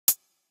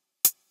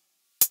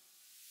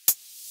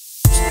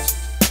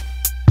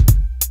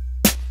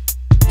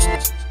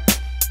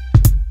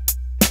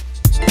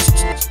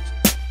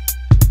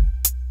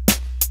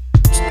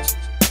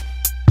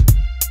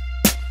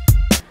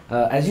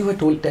as you were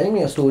telling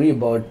me a story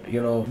about,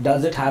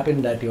 does it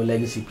happen that your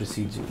legacy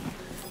precedes you?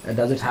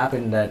 Does it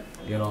happen that,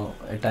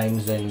 at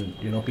times when,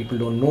 people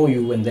don't know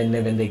you, and then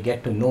when they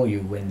get to know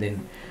you, and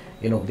then,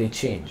 they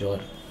change, or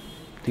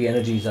the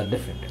energies are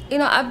different?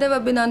 I've never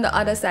been on the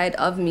other side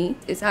of me.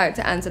 It's hard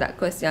to answer that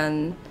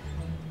question,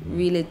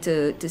 really,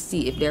 to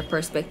see if their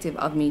perspective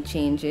of me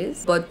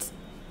changes. But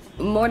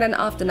more than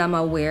often, I'm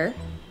aware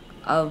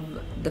of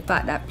the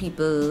fact that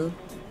people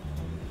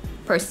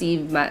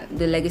perceive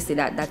the legacy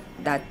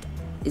that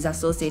is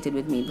associated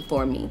with me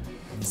before me.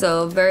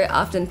 So very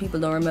often people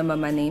don't remember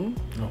my name.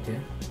 Okay.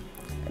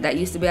 That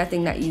used to be a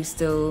thing that used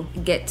to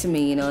get to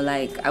me,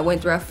 like I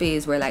went through a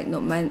phase where like, no,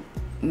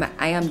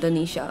 I am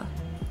Donisha.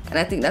 And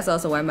I think that's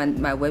also why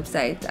my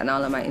website and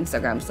all of my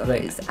Instagram stuff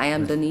is I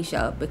am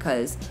Donisha,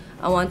 because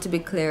I want to be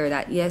clear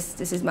that yes,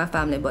 this is my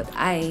family, but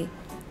I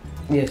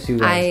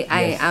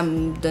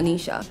am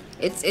Donisha.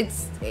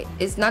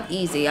 It's not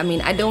easy. I mean,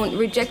 I don't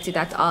reject it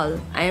at all.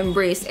 I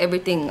embrace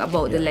everything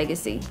about the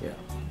legacy. Yeah.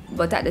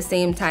 But at the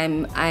same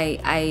time,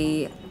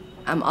 I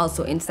am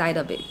also inside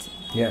of it.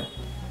 Yeah.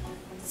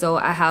 So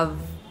I have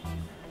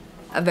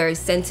a very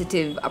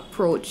sensitive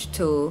approach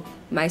to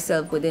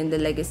myself within the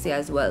legacy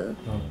as well.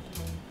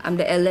 I'm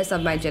the eldest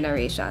of my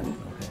generation,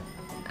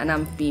 and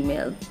I'm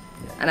female.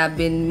 Yeah. And I've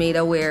been made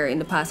aware in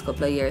the past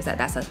couple of years that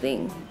that's a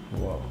thing.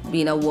 Wow.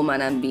 Being a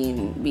woman and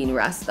being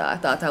Rasta, I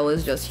thought I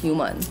was just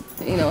human.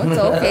 It's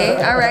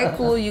okay. All right,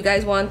 cool. You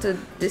guys want to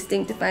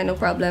distinctify, no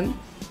problem.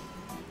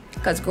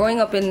 Because growing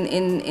up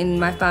in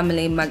my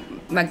family,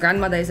 my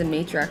grandmother is a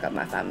matriarch of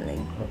my family.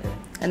 Okay.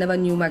 I never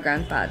knew my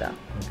grandfather.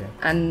 Okay.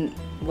 And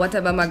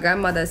whatever my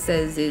grandmother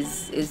says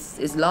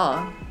is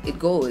law. It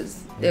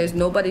goes. Yeah. There's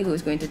nobody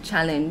who's going to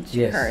challenge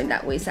her in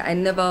that way. So I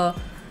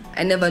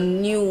never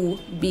knew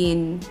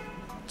being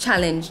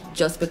challenged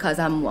just because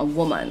I'm a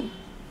woman.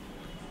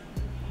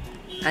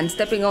 And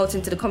stepping out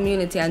into the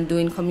community and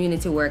doing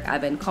community work,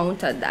 I've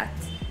encountered that.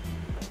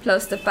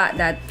 Plus the fact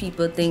that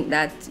people think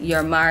that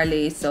you're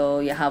Marley, so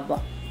you have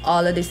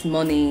all of this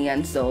money,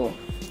 and so...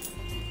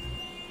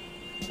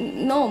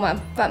 No,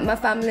 my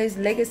family's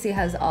legacy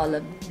has all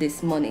of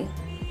this money.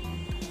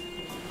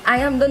 I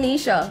am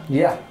Donisha.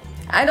 Yeah.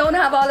 I don't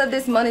have all of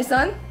this money,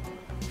 son.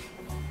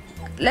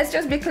 Let's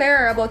just be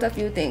clear about a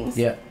few things.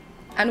 Yeah.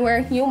 And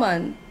we're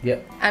human. Yeah.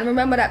 And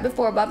remember that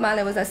before Bob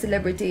Marley was a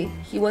celebrity,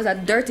 he was a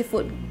dirty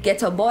foot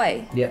ghetto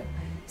boy. Yeah.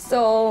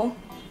 So...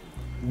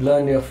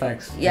 learn your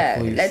facts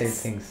before you say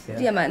things.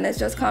 Yeah, man, let's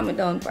just calm it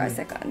down for a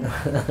second.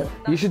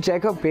 You should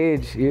check her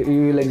page.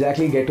 You will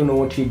exactly get to know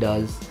what she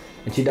does.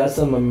 And she does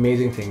some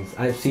amazing things.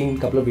 I've seen a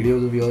couple of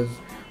videos of yours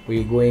where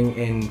you're going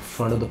in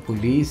front of the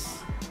police.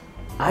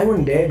 I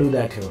wouldn't dare do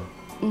that here.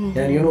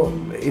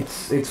 And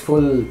it's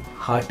full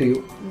heart to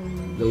you,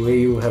 the way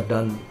you have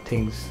done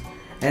things.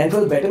 And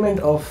for the betterment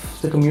of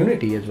the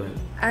community as well.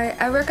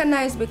 I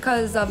recognize,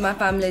 because of my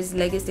family's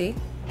legacy,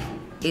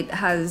 it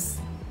has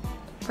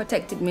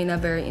protected me in a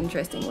very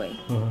interesting way.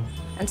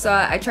 And so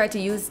I try to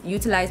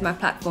utilize my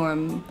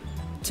platform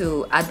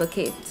to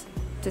advocate,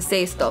 to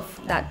say stuff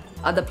that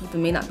other people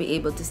may not be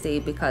able to say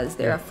because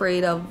they're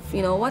afraid of,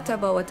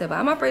 whatever.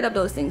 I'm afraid of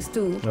those things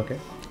too. Okay.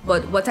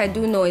 But what I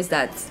do know is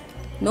that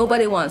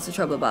nobody wants to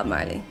trouble Bob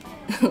Marley.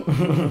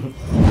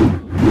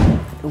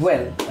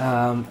 Well,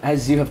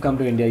 as you have come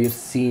to India, you've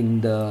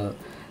seen the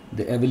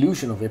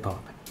evolution of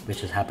hip-hop,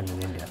 which has happened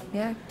in India.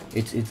 Yeah.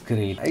 It's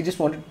great. I just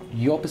wanted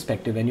your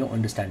perspective and your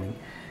understanding,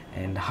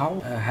 and how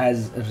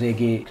has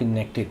reggae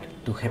connected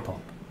to hip-hop?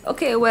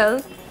 Okay,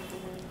 well,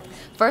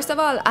 first of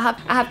all, I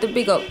have to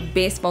big up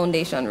Bass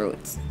Foundation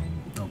roots.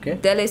 Okay.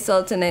 Delhi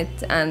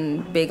Sultanate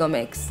and Begum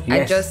X.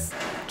 Yes. I just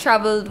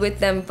traveled with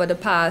them for the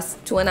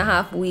past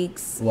 2.5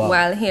 weeks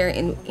while here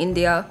in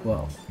India.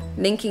 Wow.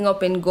 Linking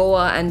up in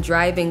Goa and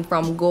driving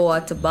from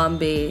Goa to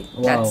Bombay.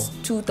 Wow. That's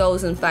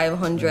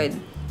 2,500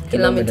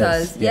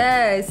 kilometers.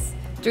 Yeah. Yes.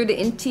 Through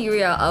the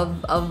interior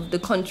of the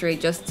country,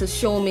 just to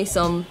show me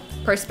some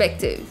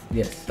perspective.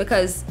 Yes.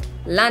 Because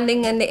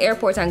landing in the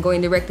airport and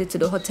going directly to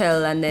the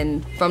hotel, and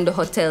then from the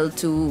hotel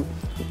to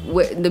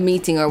the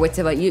meeting or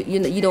whatever,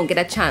 you don't get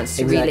a chance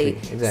to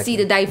really see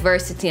the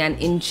diversity and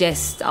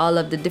ingest all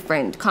of the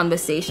different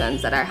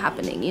conversations that are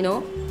happening,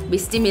 be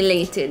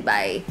stimulated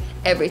by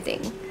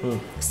everything.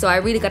 So I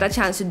really got a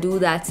chance to do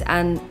that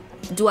and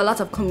do a lot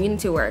of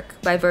community work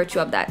by virtue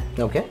of that.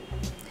 Okay.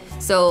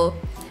 So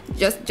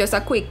just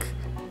a quick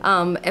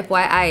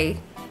FYI,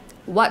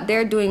 what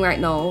they're doing right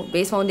now,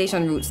 Bass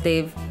Foundation Roots,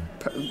 they've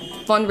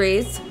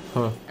fundraised,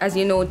 as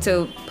you know,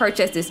 to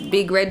purchase this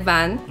big red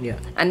van. Yeah.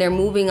 And they're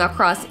moving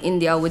across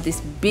India with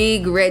this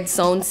big red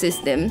sound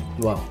system.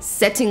 Wow.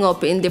 Setting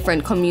up in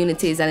different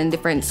communities and in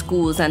different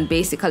schools, and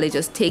basically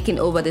just taking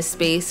over the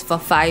space for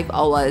 5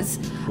 hours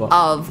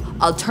of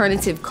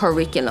alternative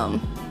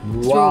curriculum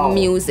through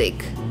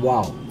music.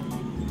 Wow.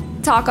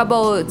 Talk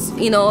about,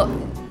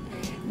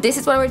 this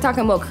is what we're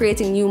talking about,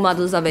 creating new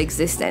models of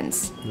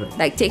existence. Right.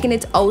 Like taking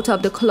it out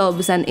of the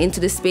clubs and into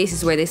the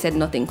spaces where they said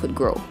nothing could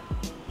grow.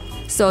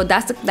 So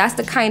that's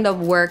the kind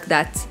of work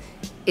that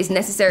is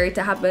necessary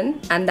to happen,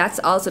 and that's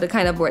also the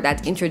kind of work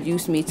that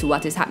introduced me to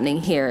what is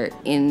happening here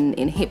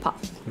in hip hop,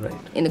 right,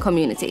 in the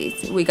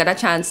communities. We got a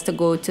chance to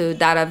go to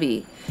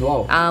Daravi.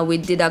 Wow. We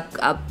did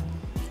a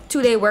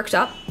 2-day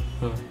workshop,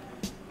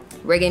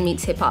 reggae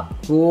meets hip hop.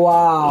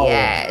 Wow.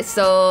 Yeah,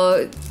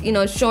 so you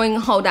know, showing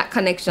how that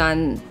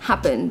connection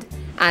happened,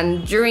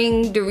 and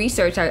during the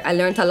research, I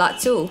learned a lot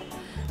too.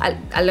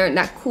 I learned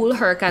that Kool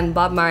Herc and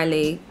Bob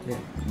Marley,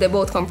 they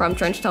both come from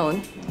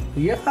Trenchtown.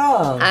 Yeah.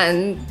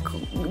 And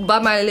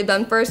Bob Marley lived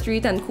on 1st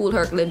Street and Kool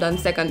Herc lived on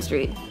 2nd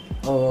Street.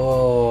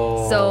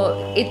 Oh.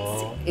 So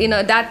it's, you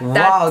know, that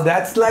wow,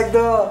 that's like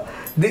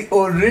the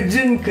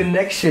origin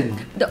connection.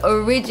 The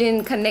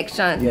origin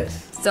connection.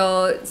 Yes.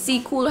 So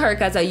see Kool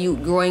Herc as a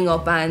youth growing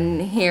up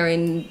and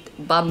hearing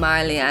Bob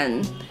Marley,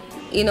 and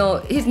you know,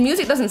 his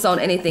music doesn't sound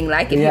anything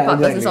like it. Hip hop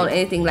doesn't sound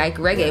anything like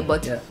reggae,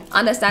 but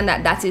understand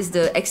that that is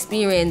the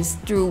experience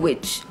through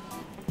which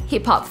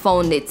hip hop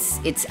found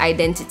its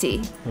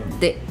identity,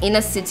 the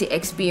inner city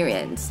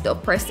experience, the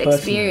oppressed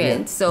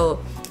experience. So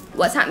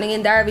what's happening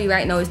in Derby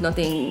right now is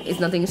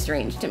nothing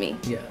strange to me.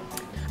 Yeah.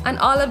 And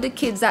all of the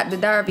kids at the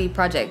Derby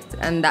project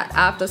and that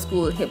after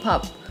school hip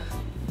hop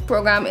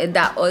program,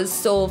 that was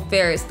so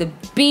fierce. The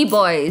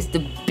b-boys, the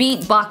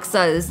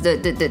beatboxers,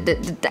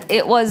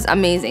 it was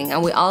amazing.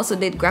 And we also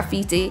did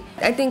graffiti.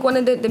 I think one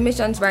of the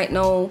missions right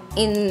now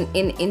in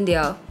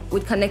India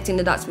with connecting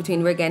the dots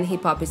between reggae and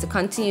hip hop is to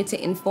continue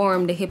to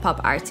inform the hip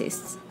hop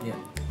artists. Yeah.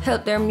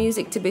 Help their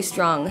music to be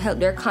strong, help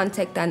their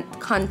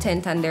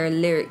content and their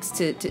lyrics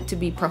to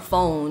be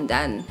profound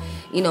and,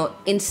 you know,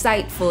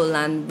 insightful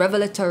and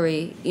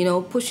revelatory, you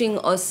know, pushing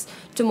us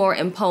to more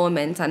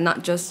empowerment and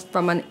not just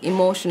from an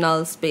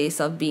emotional space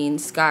of being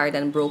scarred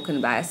and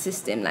broken by a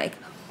system. Like,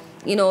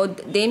 you know,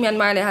 Damian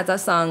Marley has a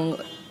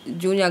song,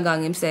 Junior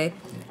Gong, him say,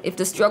 if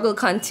the struggle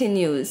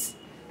continues,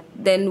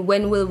 then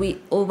when will we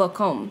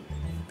overcome?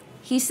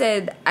 He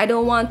said, I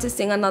don't want to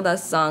sing another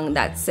song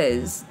that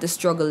says the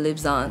struggle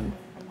lives on.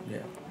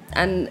 Yeah.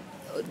 And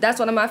that's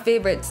one of my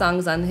favorite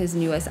songs on his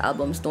newest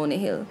album, Stony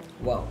Hill.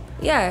 Wow.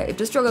 Yeah, if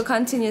the struggle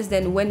continues,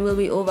 then when will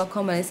we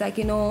overcome? And it's like,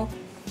 you know,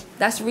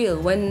 that's real.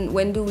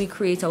 When do we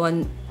create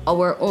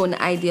our own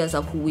ideas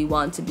of who we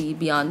want to be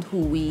beyond who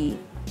we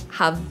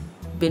have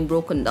been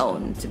broken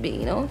down to be,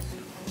 you know?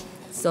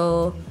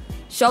 So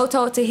shout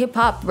out to hip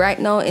hop right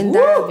now in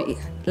Derby.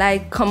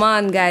 Like, come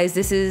on, guys,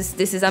 this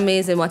is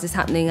amazing what is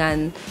happening,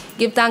 and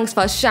give thanks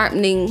for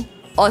sharpening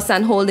us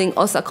and holding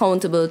us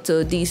accountable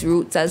to these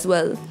roots as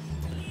well.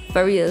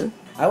 For real.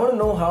 I want to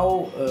know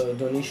how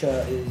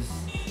Donisha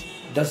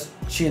does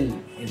chill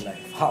in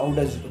life.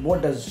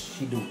 What does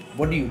she do?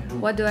 What do you do?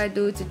 What do I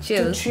do to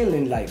chill? To chill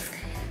in life.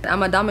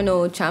 I'm a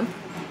domino champ.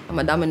 I'm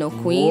a domino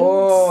queen.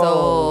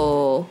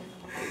 Whoa. So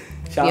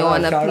if you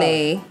want to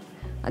play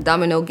a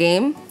domino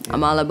game,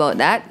 I'm all about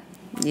that.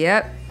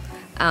 Yep.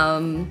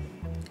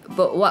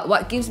 But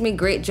what gives me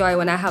great joy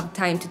when I have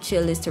time to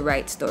chill is to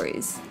write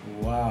stories.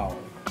 Wow.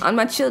 On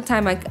my chill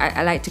time,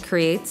 I like to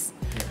create.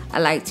 I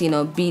like to, you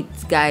know, beat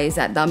guys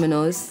at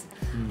dominoes.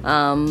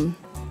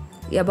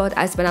 Yeah, but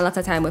I spend a lot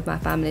of time with my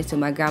family too.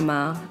 My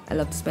grandma, I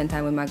love to spend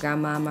time with my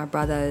grandma, my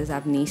brothers, I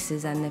have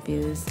nieces and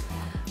nephews.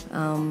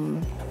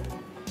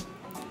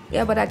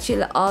 Yeah, but I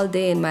chill all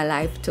day in my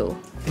life too.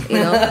 You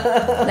know,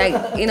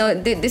 like, you know,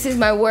 this is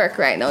my work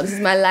right now. This is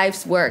my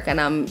life's work, and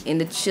I'm in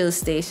the chill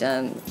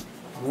station.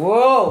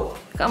 Whoa!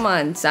 Come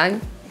on, son.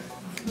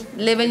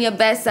 Living your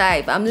best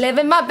life. I'm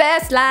living my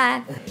best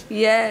life.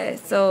 Yeah,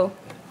 so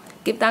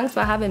give thanks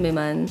for having me,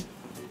 man.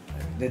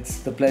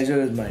 The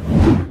pleasure is mine.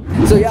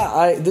 So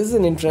yeah, this is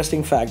an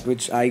interesting fact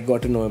which I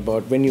got to know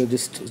about when you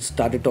just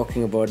started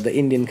talking about the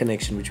Indian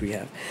connection which we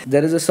have.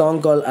 There is a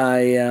song called I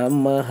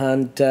Am a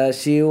Hunter,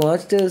 She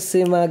Wants to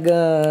See My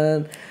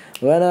Gun.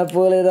 When I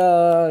pull it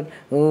out,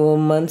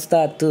 women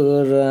start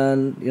to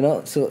run. You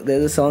know, so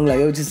there's a song like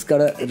it which has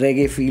got a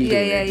reggae feel to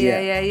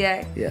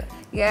it.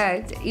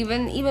 Yeah,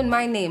 even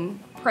my name,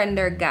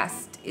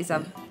 Prendergast, is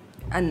a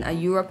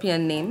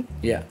European name.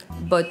 Yeah.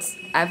 But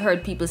I've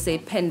heard people say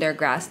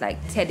Pendergast, like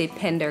Teddy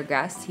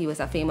Pendergast. He was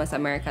a famous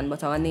American,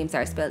 but our names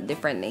are spelled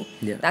differently.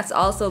 Yeah. That's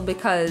also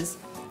because,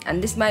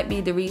 and this might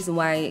be the reason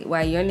why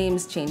your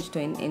names changed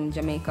in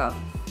Jamaica.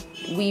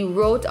 We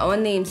wrote our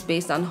names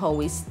based on how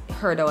we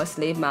heard our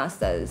slave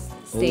masters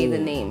say the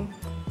name.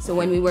 So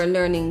when we were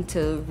learning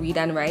to read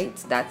and write,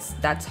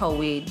 that's how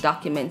we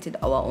documented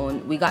our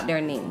own. We got their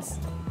names.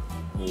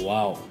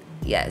 Wow.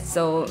 Yeah,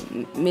 so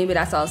maybe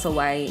that's also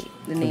why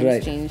the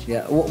names changed.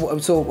 Yeah.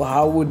 So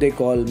how would they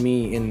call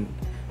me in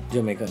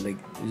Jamaica? Like,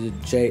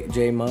 is it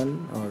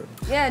J-Man or?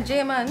 Yeah,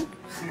 J-Man.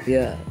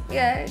 Yeah.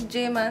 Yeah,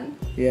 J-Man.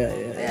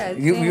 Yeah.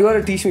 You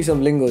gotta teach me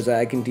some lingos.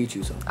 I can teach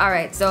you some. All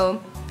right,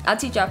 so I'll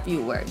teach you a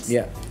few words.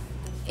 Yeah.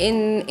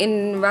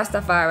 In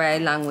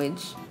Rastafari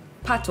language,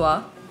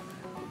 patois,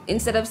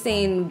 instead of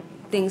saying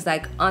things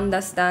like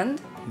understand,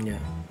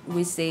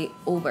 we say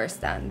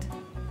overstand.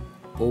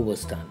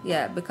 Overstand.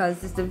 Yeah,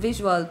 because it's the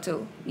visual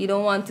too. You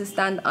don't want to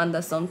stand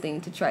under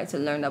something to try to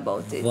learn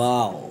about it.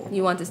 Wow.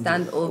 You want to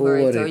stand over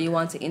it, or you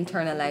want to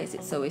internalize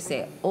it. So we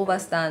say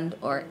overstand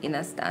or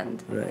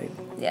innerstand. Right.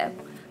 Yeah.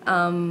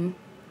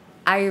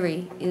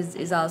 Irie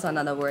is also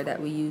another word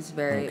that we use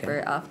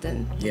very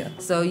often. Yeah.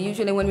 So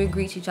usually when we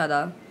greet each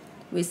other,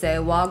 we say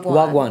wagwan.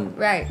 Wagwan.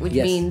 Right, which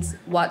means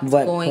what's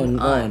going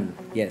on.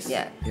 Yes.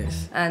 Yeah.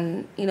 Yes.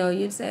 And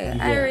you'd say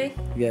Irie.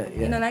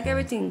 Yeah. Like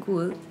everything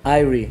cool.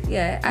 Irie.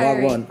 Yeah.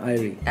 Irie. Wagwan.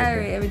 Irie.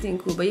 Irie, everything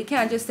cool. But you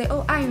can't just say,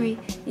 oh, Irie.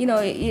 You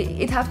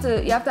have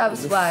to have a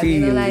swag.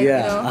 Feel,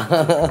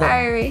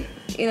 Irie.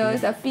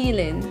 It's a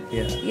feeling.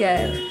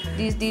 Yeah.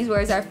 These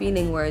words are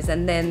feeling words,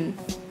 and then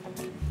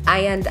I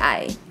and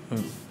I.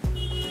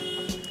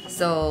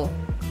 So,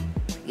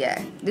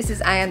 yeah, this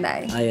is I and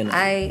I.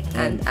 I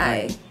and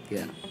I.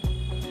 Yeah.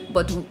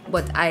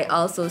 But I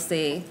also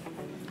say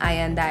I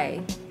and I,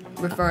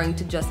 referring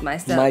to just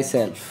myself.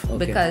 Myself. Okay.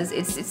 Because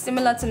it's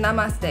similar to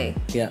Namaste.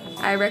 Yeah.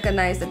 I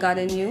recognize the God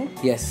in you.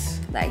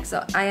 Yes. Like,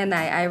 so I and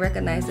I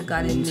recognize the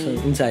God in me.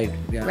 Inside.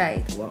 Yeah.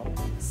 Right. Wow.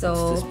 So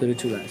it's the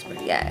spiritual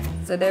aspect. Yeah.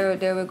 So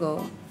there we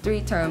go.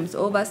 3 terms: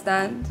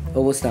 overstand.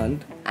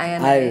 I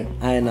and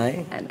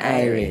I. And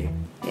Irie.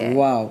 Yeah.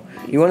 Wow.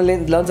 You want to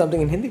learn something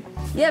in Hindi?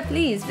 Yeah,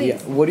 please. Yeah.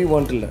 What do you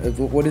want to learn?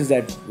 What is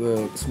that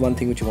one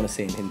thing which you want to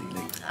say in Hindi?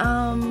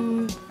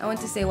 I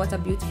want to say what a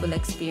beautiful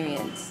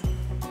experience.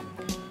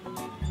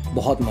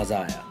 बहुत मजा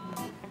आया.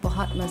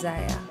 बहुत मजा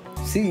आया.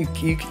 See,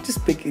 you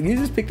just picked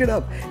it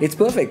up. It's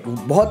perfect.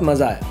 बहुत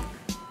मजा आया.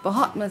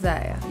 बहुत मजा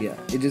आया. Yeah.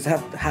 You just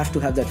have to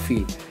have that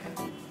feel.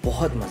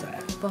 बहुत मजा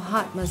आया.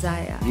 बहुत मजा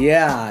आया.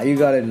 Yeah, you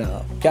got it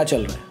now. क्या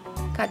चल रहा है?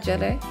 क्या चल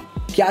रहा है?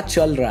 क्या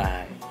चल रहा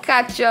है?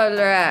 क्या चल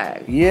रहा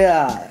है?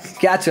 Yeah.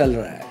 क्या चल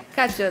रहा है?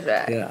 क्या चल रहा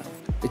है? Yeah.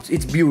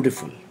 It's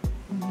beautiful.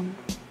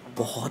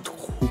 बहुत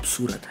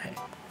खूबसूरत है.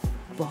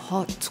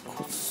 बहुत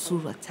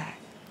खूबसूरत है.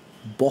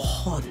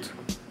 बहुत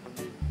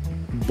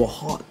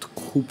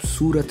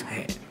खूबसूरत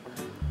है.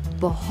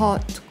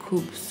 बहुत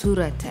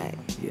खूबसूरत है.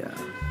 Yeah.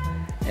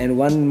 And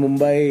one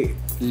Mumbai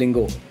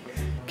lingo.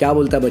 क्या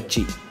बोलता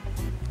बच्ची?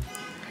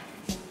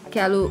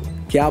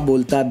 क्या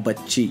बोलता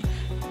बच्ची?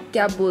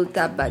 क्या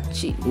बोलता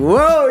बच्ची?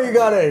 Whoa, you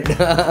got it.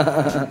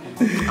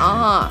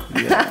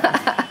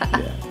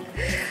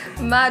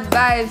 Mad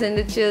vibes in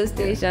the chill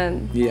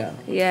station. Yeah.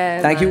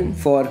 Thank you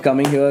for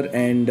coming here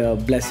and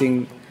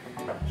blessing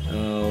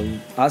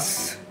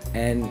us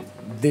and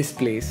this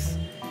place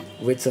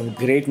with some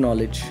great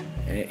knowledge.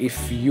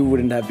 If you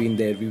wouldn't have been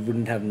there, we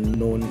wouldn't have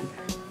known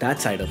that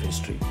side of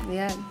history.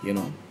 Yeah.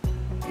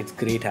 It's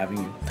great having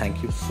you.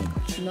 Thank you so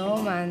much.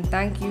 No, man.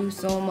 Thank you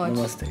so much.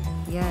 Namaste.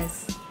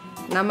 Yes.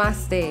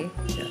 Namaste.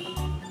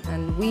 Yeah.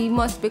 And we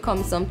must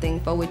become something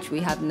for which we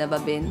have never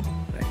been.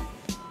 Right.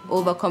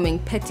 Overcoming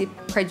petty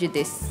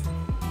prejudice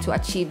to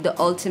achieve the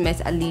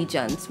ultimate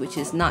allegiance, which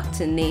is not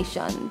to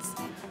nations,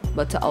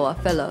 but to our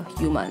fellow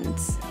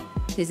humans.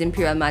 His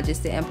Imperial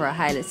Majesty Emperor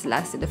Haile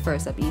Selassie I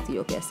of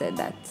Ethiopia said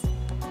that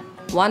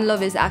one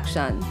love is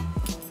action.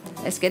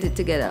 Let's get it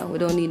together. We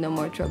don't need no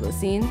more trouble.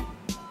 Seen?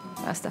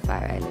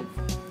 Rastafari I live.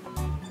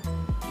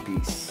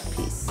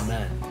 Peace.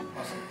 Man.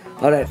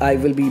 Alright, I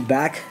will be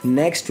back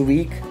next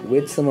week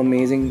with some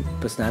amazing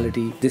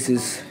personality. This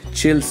is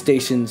Chill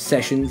Station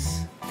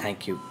Sessions.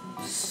 Thank you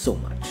so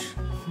much.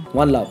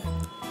 One love.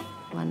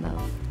 One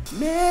love.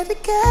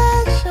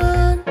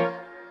 Medication.